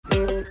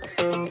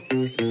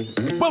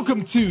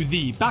Welcome to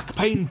the Back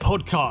Pain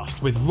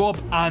Podcast with Rob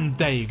and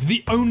Dave,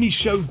 the only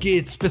show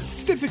geared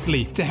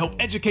specifically to help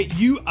educate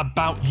you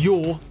about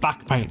your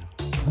back pain.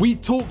 We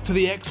talk to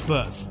the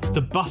experts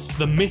to bust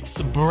the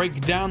myths, break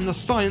down the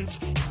science,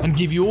 and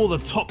give you all the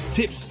top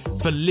tips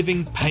for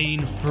living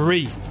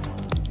pain-free.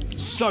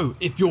 So,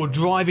 if you're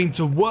driving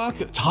to work,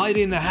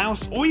 tidying the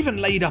house, or even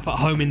laid up at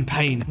home in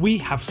pain, we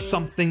have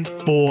something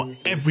for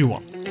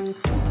everyone.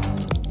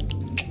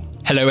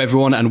 Hello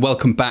everyone and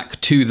welcome back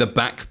to the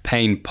Back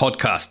Pain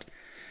Podcast.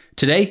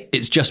 Today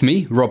it's just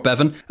me, Rob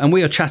Bevan, and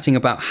we are chatting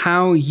about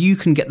how you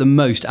can get the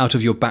most out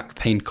of your back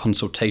pain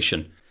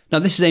consultation. Now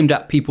this is aimed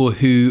at people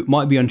who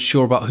might be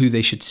unsure about who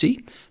they should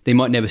see. They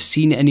might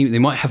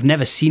have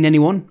never seen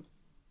anyone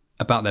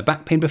about their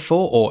back pain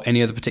before or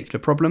any other particular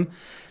problem.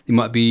 They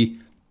might be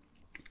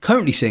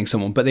currently seeing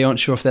someone but they aren't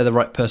sure if they're the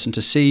right person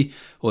to see,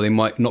 or they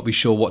might not be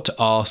sure what to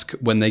ask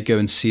when they go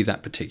and see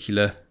that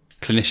particular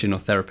clinician or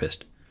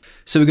therapist.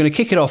 So we're going to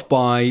kick it off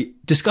by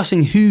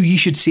discussing who you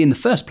should see in the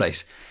first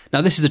place.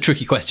 Now, this is a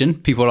tricky question.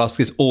 People ask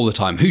this all the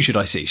time. Who should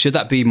I see? Should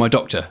that be my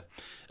doctor,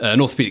 an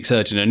orthopedic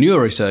surgeon, a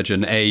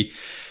neurosurgeon, a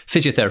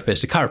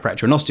physiotherapist, a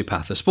chiropractor, an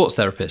osteopath, a sports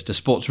therapist, a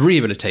sports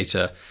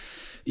rehabilitator?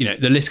 You know,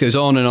 the list goes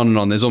on and on and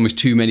on. There's almost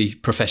too many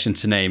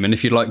professions to name. And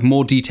if you'd like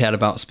more detail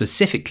about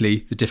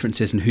specifically the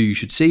differences in who you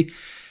should see,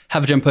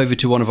 have a jump over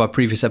to one of our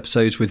previous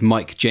episodes with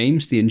Mike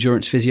James, the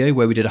endurance physio,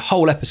 where we did a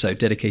whole episode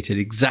dedicated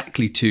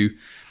exactly to,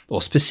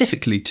 or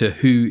specifically to,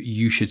 who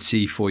you should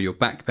see for your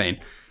back pain.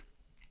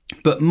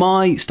 But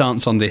my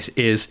stance on this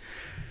is,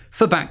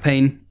 for back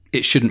pain,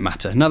 it shouldn't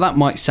matter. Now that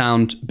might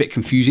sound a bit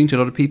confusing to a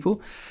lot of people,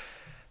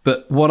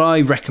 but what I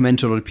recommend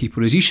to a lot of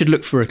people is you should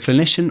look for a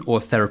clinician or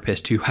a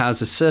therapist who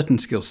has a certain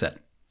skill set.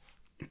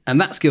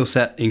 And that skill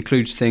set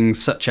includes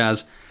things such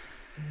as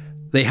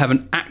they have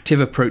an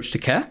active approach to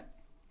care.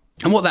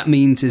 And what that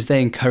means is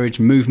they encourage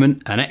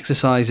movement and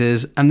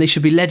exercises, and they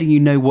should be letting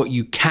you know what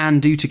you can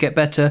do to get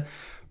better,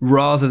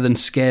 rather than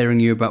scaring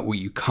you about what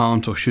you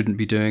can't or shouldn't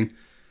be doing.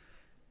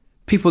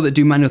 People that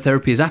do manual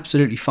therapy is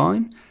absolutely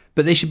fine,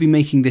 but they should be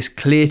making this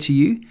clear to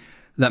you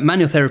that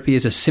manual therapy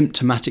is a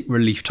symptomatic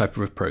relief type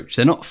of approach.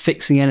 They're not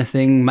fixing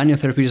anything. Manual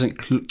therapy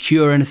doesn't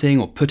cure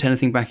anything or put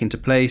anything back into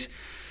place.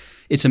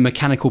 It's a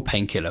mechanical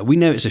painkiller. We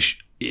know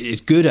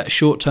it's good at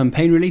short-term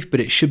pain relief,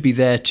 but it should be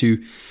there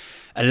to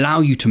allow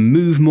you to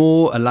move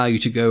more, allow you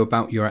to go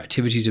about your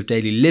activities of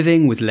daily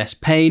living with less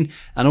pain,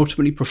 and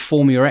ultimately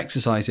perform your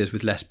exercises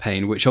with less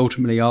pain, which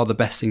ultimately are the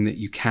best thing that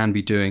you can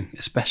be doing,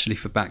 especially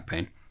for back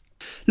pain.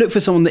 Look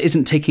for someone that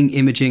isn't taking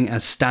imaging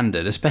as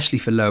standard, especially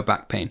for lower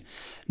back pain.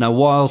 Now,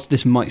 whilst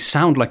this might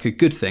sound like a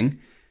good thing,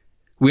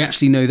 we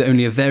actually know that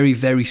only a very,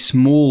 very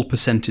small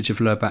percentage of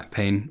lower back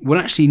pain will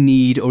actually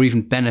need or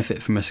even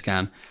benefit from a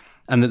scan,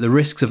 and that the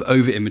risks of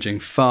over-imaging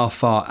far,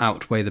 far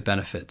outweigh the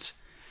benefits.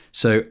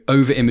 So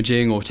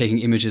over-imaging or taking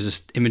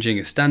imaging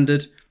as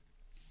standard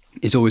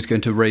is always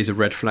going to raise a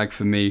red flag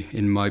for me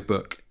in my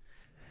book.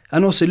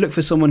 And also look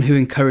for someone who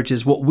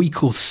encourages what we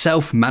call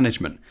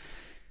self-management.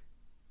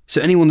 So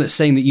anyone that's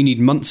saying that you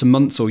need months and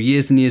months or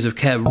years and years of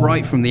care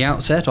right from the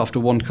outset after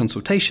one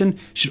consultation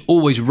should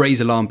always raise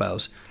alarm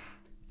bells.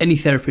 Any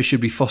therapist should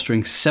be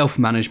fostering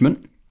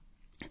self-management,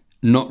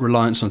 not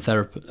reliance on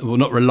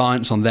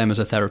them as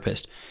a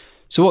therapist.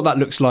 So what that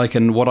looks like,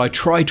 and what I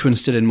try to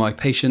instill in my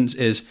patients,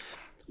 is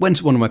when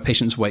one of my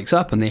patients wakes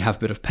up and they have a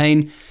bit of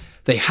pain,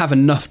 they have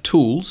enough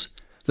tools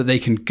that they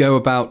can go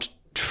about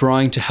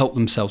trying to help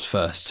themselves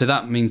first. So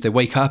that means they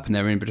wake up and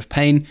they're in a bit of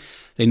pain.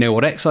 They know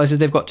what exercises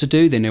they've got to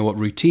do. They know what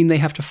routine they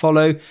have to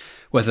follow,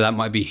 whether that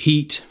might be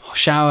heat,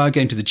 shower,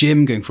 going to the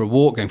gym, going for a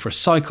walk, going for a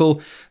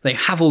cycle. They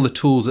have all the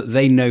tools that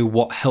they know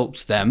what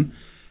helps them,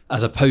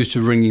 as opposed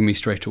to ringing me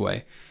straight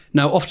away.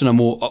 Now, often I'm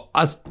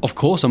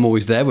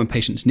always there when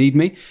patients need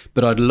me,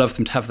 but I'd love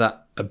them to have that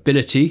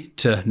ability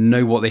to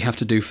know what they have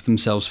to do for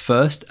themselves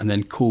first, and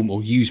then call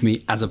or use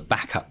me as a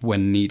backup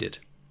when needed.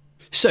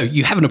 So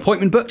you have an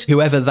appointment booked,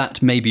 whoever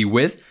that may be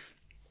with.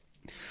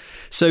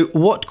 So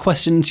what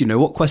questions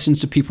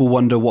do people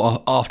wonder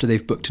after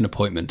they've booked an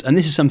appointment? And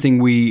this is something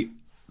we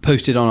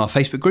posted on our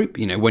Facebook group.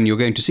 When you're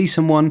going to see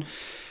someone,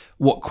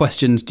 what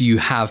questions do you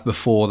have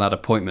before that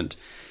appointment?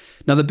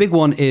 Now, the big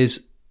one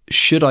is,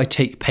 should I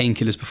take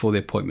painkillers before the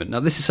appointment? Now,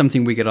 this is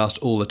something we get asked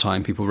all the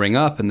time. People ring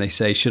up and they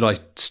say, should I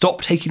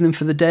stop taking them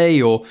for the day,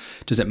 or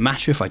does it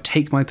matter if I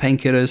take my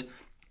painkillers?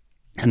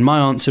 And my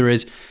answer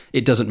is,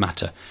 it doesn't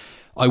matter.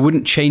 I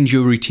wouldn't change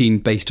your routine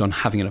based on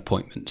having an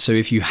appointment. So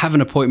if you have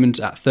an appointment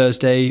on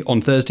Thursday at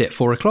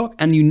 4:00,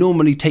 and you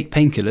normally take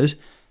painkillers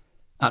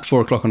at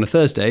 4:00 on a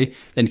Thursday,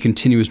 then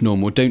continue as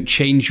normal. Don't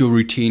change your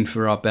routine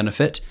for our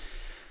benefit.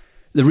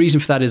 The reason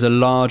for that is a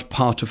large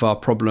part of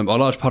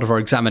our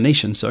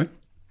examination,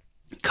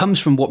 comes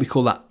from what we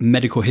call that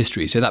medical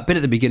history. So that bit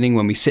at the beginning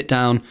when we sit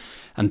down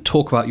and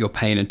talk about your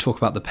pain and talk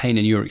about the pain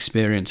in your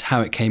experience, how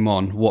it came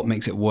on, what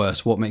makes it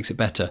worse, what makes it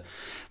better.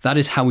 That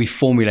is how we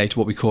formulate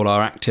what we call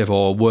our active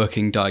or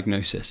working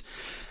diagnosis.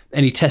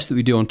 Any tests that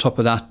we do on top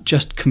of that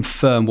just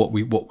confirm what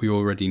we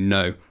already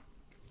know.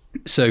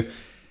 So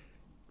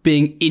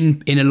being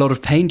in a lot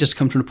of pain just to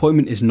come to an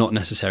appointment is not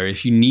necessary.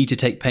 If you need to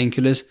take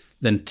painkillers,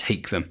 then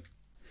take them.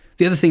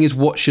 The other thing is,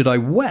 what should I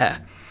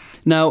wear?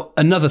 Now,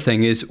 another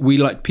thing is we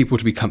like people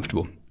to be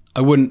comfortable.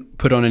 I wouldn't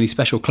put on any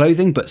special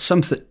clothing, but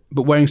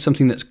wearing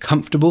something that's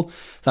comfortable,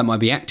 that might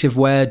be active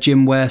wear,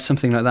 gym wear,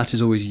 something like that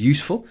is always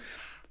useful,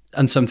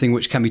 and something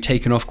which can be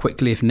taken off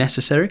quickly if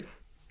necessary.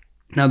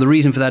 Now, the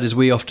reason for that is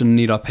we often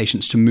need our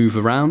patients to move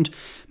around.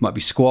 It might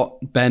be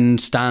squat,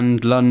 bend,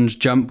 stand, lunge,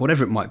 jump,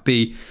 whatever it might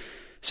be.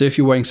 So if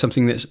you're wearing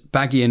something that's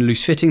baggy and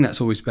loose fitting,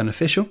 that's always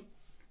beneficial.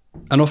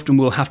 And often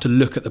we'll have to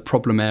look at the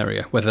problem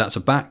area, whether that's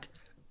a back,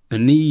 a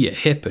knee, a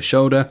hip, a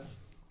shoulder.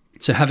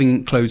 So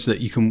having clothes that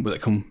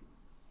can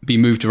be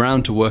moved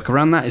around to work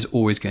around that is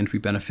always going to be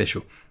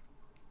beneficial.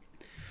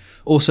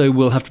 Also,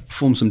 we'll have to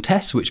perform some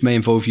tests, which may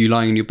involve you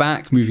lying on your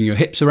back, moving your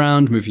hips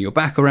around, moving your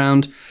back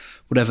around,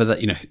 whatever that,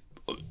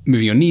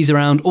 moving your knees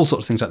around, all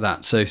sorts of things like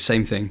that. So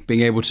same thing,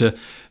 being able to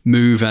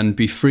move and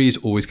be free is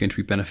always going to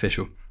be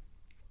beneficial.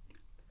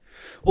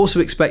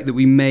 Also expect that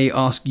we may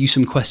ask you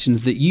some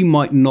questions that you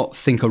might not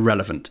think are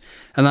relevant.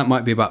 And that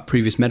might be about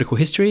previous medical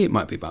history, it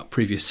might be about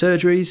previous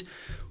surgeries,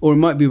 or it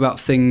might be about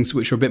things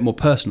which are a bit more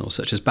personal,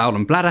 such as bowel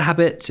and bladder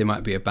habits. It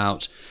might be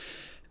about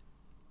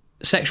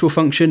sexual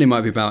function. It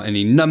might be about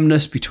any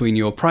numbness between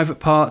your private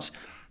parts,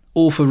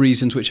 all for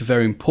reasons which are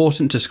very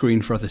important to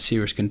screen for other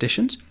serious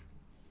conditions.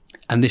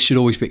 And this should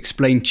always be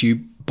explained to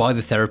you by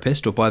the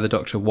therapist or by the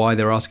doctor why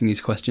they're asking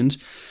these questions.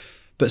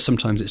 But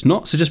sometimes it's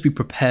not, so just be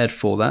prepared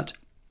for that.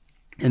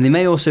 And they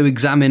may also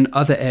examine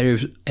other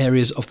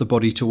areas of the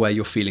body to where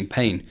you're feeling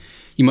pain.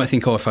 You might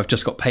think, if I've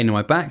just got pain in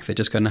my back, they're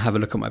just going to have a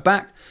look at my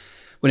back.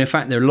 When in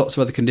fact, there are lots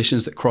of other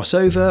conditions that cross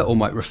over or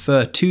might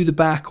refer to the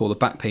back, or the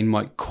back pain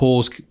might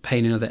cause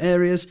pain in other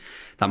areas.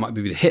 That might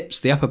be the hips,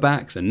 the upper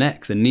back, the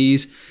neck, the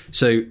knees.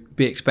 So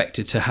be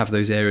expected to have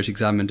those areas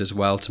examined as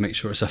well to make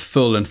sure it's a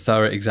full and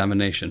thorough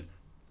examination.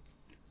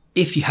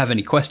 If you have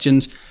any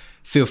questions,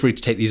 feel free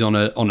to take these on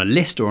a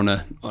list or on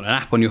an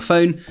app on your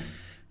phone,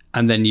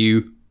 and then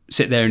you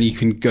sit there and you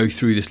can go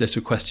through this list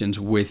of questions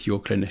with your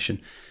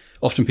clinician.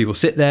 Often people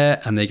sit there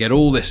and they get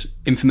all this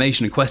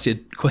information and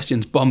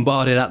questions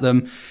bombarded at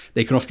them.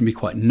 They can often be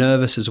quite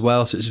nervous as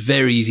well, so it's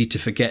very easy to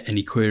forget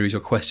any queries or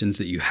questions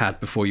that you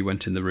had before you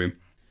went in the room.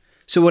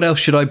 So what else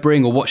should I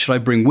bring, or what should I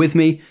bring with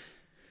me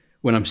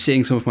when I'm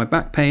seeing some of my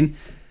back pain?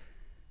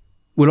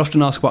 We'll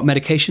often ask about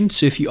medications,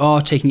 so if you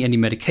are taking any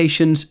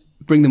medications,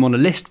 bring them on a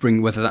list,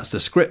 bring whether that's the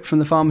script from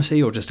the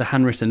pharmacy or just a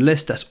handwritten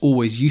list. That's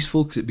always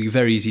useful because it'd be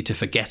very easy to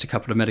forget a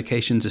couple of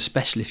medications,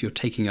 especially if you're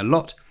taking a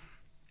lot.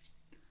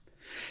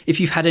 If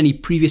you've had any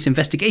previous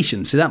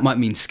investigations, so that might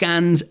mean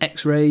scans,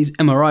 x-rays,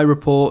 MRI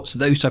reports,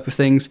 those type of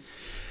things.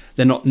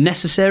 They're not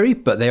necessary,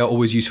 but they are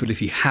always useful if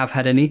you have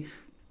had any.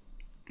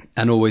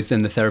 And always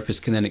then the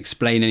therapist can then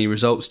explain any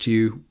results to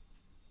you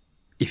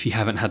if you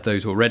haven't had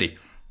those already.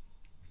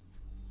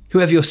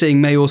 Whoever you're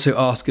seeing may also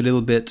ask a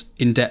little bit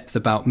in depth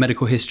about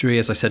medical history,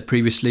 as I said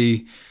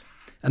previously,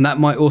 and that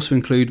might also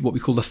include what we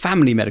call the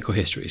family medical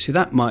history. So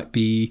that might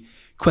be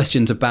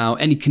questions about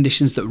any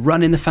conditions that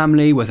run in the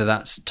family, whether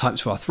that's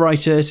types of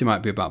arthritis, it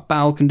might be about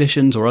bowel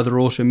conditions or other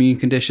autoimmune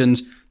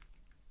conditions.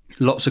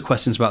 Lots of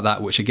questions about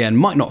that, which again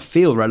might not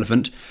feel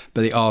relevant,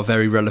 but they are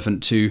very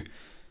relevant to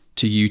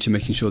you, to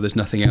making sure there's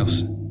nothing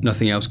else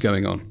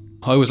going on.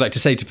 I always like to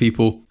say to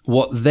people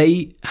what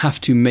they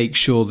have to make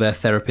sure their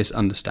therapist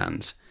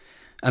understands.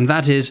 And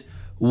that is,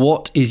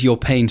 what is your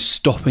pain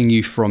stopping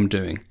you from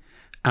doing?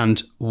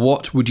 And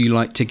what would you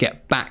like to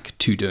get back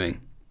to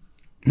doing?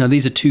 Now,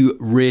 these are two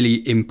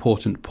really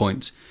important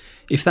points.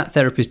 If that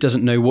therapist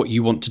doesn't know what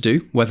you want to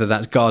do, whether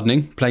that's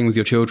gardening, playing with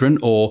your children,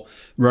 or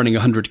running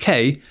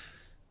 100K,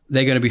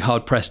 they're going to be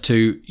hard pressed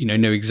to,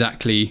 know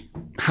exactly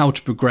how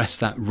to progress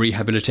that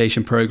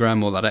rehabilitation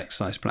program or that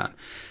exercise plan.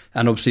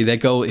 And obviously their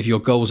goal, if your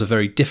goals are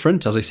very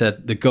different, as I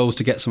said, the goals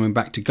to get someone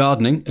back to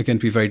gardening are going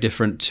to be very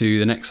different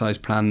to an exercise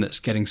plan that's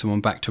getting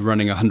someone back to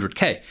running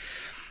 100K.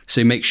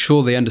 So make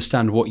sure they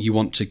understand what you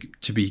want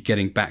to be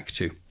getting back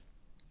to.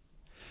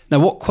 Now,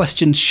 what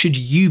questions should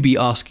you be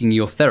asking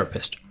your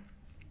therapist?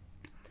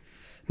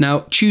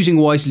 Now, Choosing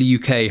Wisely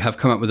UK have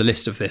come up with a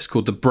list of this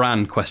called the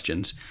brand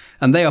questions,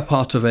 and they are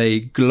part of a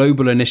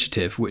global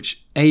initiative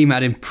which aim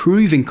at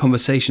improving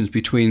conversations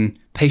between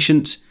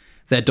patients,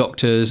 their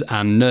doctors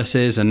and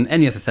nurses and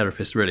any other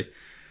therapist really.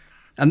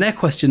 And their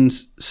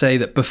questions say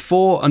that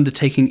before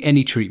undertaking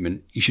any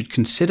treatment, you should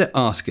consider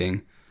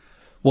asking,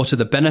 what are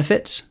the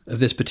benefits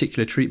of this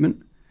particular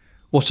treatment?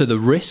 What are the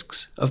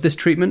risks of this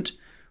treatment?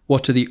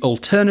 What are the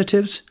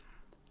alternatives?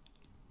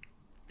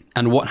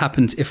 And what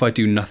happens if I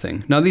do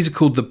nothing? Now, these are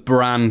called the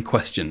BRAN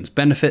questions: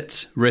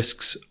 benefits,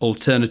 risks,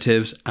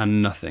 alternatives,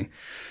 and nothing.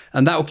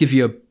 And that will give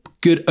you a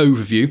good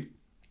overview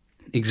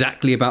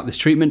exactly about this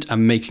treatment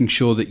and making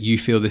sure that you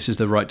feel this is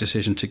the right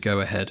decision to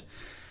go ahead.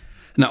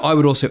 Now, I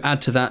would also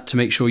add to that to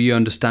make sure you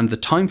understand the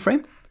time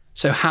frame.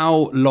 So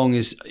how long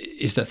is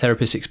that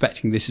therapist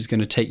expecting this is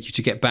going to take you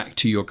to get back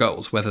to your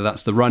goals, whether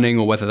that's the running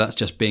or whether that's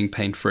just being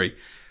pain-free?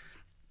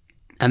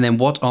 And then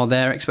what are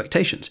their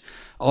expectations?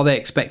 Are they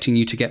expecting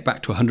you to get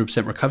back to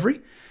 100%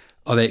 recovery?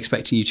 Are they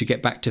expecting you to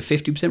get back to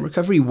 50%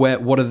 recovery?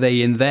 What are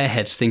they in their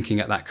heads thinking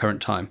at that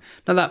current time?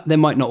 Now, that there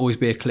might not always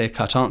be a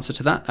clear-cut answer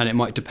to that, and it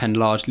might depend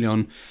largely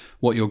on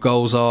what your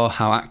goals are,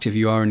 how active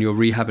you are in your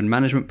rehab and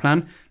management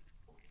plan.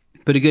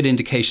 But a good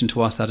indication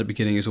to ask that at the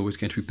beginning is always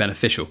going to be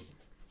beneficial.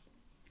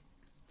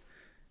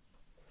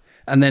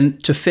 And then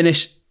to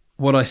finish,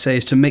 what I say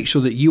is to make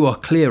sure that you are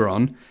clear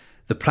on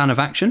the plan of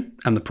action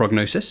and the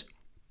prognosis.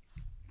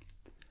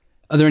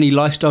 Are there any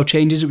lifestyle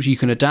changes which you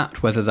can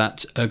adapt, whether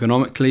that's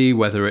ergonomically,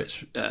 whether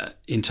it's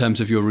in terms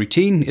of your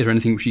routine? Is there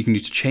anything which you can do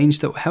to change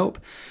that will help?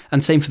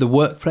 And same for the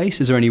workplace.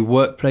 Is there any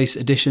workplace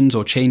additions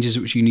or changes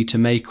which you need to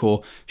make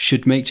or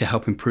should make to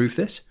help improve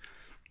this?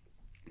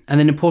 And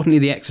then importantly,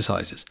 the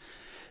exercises.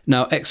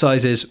 Now,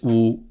 exercises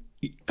will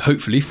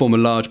hopefully form a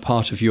large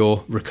part of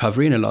your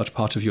recovery and a large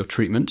part of your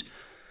treatment.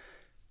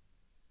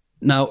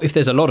 Now, if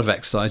there's a lot of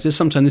exercises,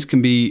 sometimes this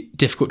can be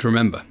difficult to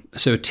remember.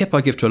 So a tip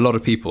I give to a lot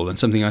of people, and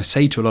something I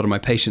say to a lot of my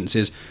patients,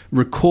 is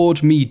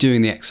record me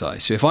doing the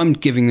exercise. So if I'm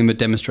giving them a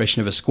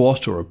demonstration of a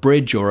squat or a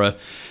bridge or a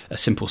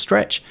simple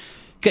stretch,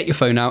 get your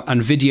phone out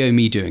and video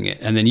me doing it.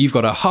 And then you've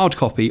got a hard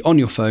copy on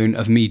your phone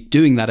of me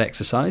doing that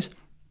exercise.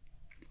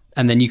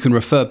 And then you can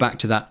refer back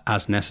to that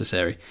as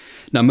necessary.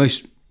 Now,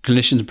 most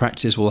clinicians and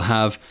practices will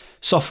have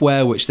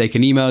software which they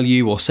can email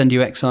you or send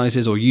you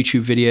exercises or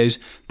YouTube videos,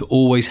 but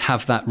always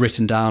have that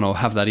written down or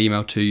have that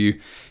emailed to you.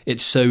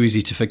 It's so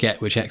easy to forget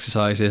which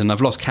exercise is, and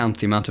I've lost count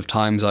the amount of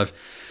times I've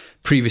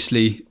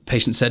previously,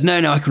 patients said, no,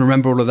 I can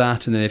remember all of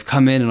that, and then they've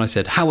come in and I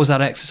said, how was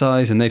that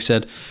exercise? And they've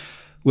said,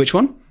 which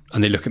one?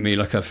 And they look at me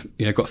like I've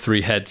got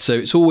three heads. So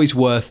it's always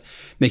worth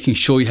making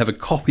sure you have a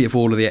copy of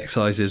all of the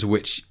exercises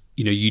which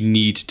you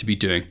need to be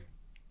doing,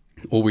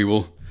 or we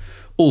will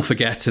all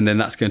forget, and then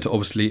that's going to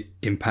obviously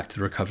impact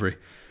the recovery.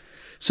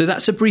 So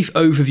that's a brief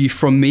overview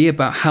from me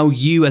about how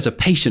you as a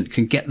patient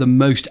can get the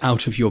most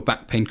out of your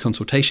back pain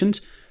consultations.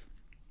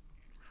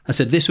 I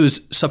said this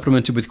was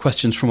supplemented with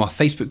questions from our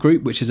Facebook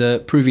group, which is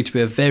proving to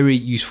be a very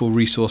useful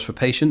resource for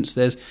patients.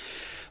 There's,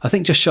 I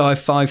think, just shy of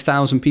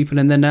 5,000 people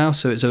in there now,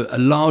 so it's a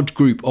large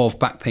group of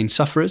back pain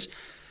sufferers,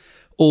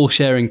 all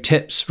sharing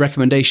tips,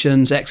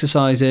 recommendations,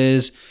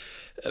 exercises,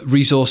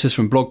 resources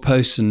from blog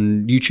posts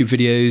and YouTube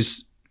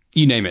videos,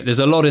 you name it. There's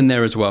a lot in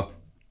there as well.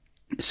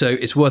 So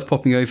it's worth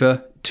popping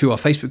over to our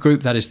Facebook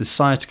group. That is the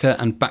Sciatica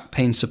and Back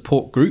Pain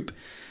Support Group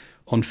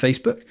on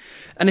Facebook.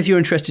 And if you're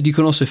interested, you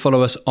can also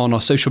follow us on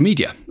our social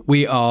media.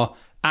 We are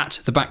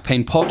at the Back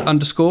Pain Pod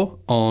 _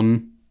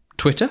 on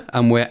Twitter,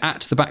 and we're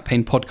at the Back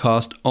Pain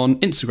Podcast on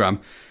Instagram.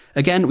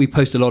 Again, we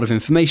post a lot of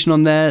information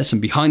on there, some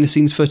behind the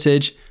scenes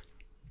footage,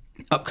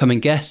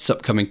 upcoming guests,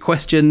 upcoming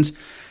questions.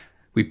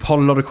 We poll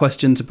a lot of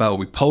questions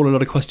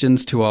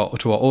to our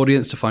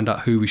audience to find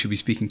out who we should be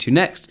speaking to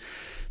next.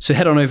 So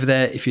head on over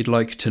there if you'd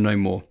like to know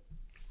more.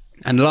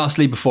 And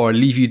lastly, before I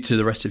leave you to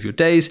the rest of your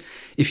days,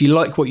 if you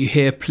like what you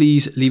hear,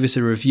 please leave us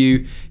a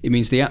review. It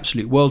means the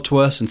absolute world to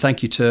us. And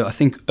thank you to, I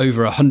think,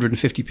 over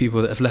 150 people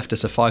that have left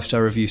us a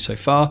 5-star review so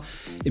far.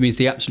 It means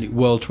the absolute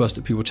world to us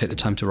that people take the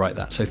time to write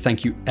that. So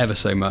thank you ever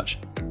so much.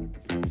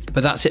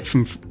 But that's it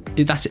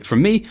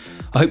from me.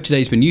 I hope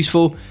today's been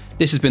useful.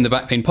 This has been the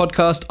Back Pain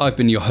Podcast. I've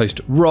been your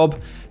host,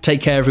 Rob.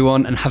 Take care,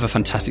 everyone, and have a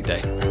fantastic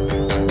day.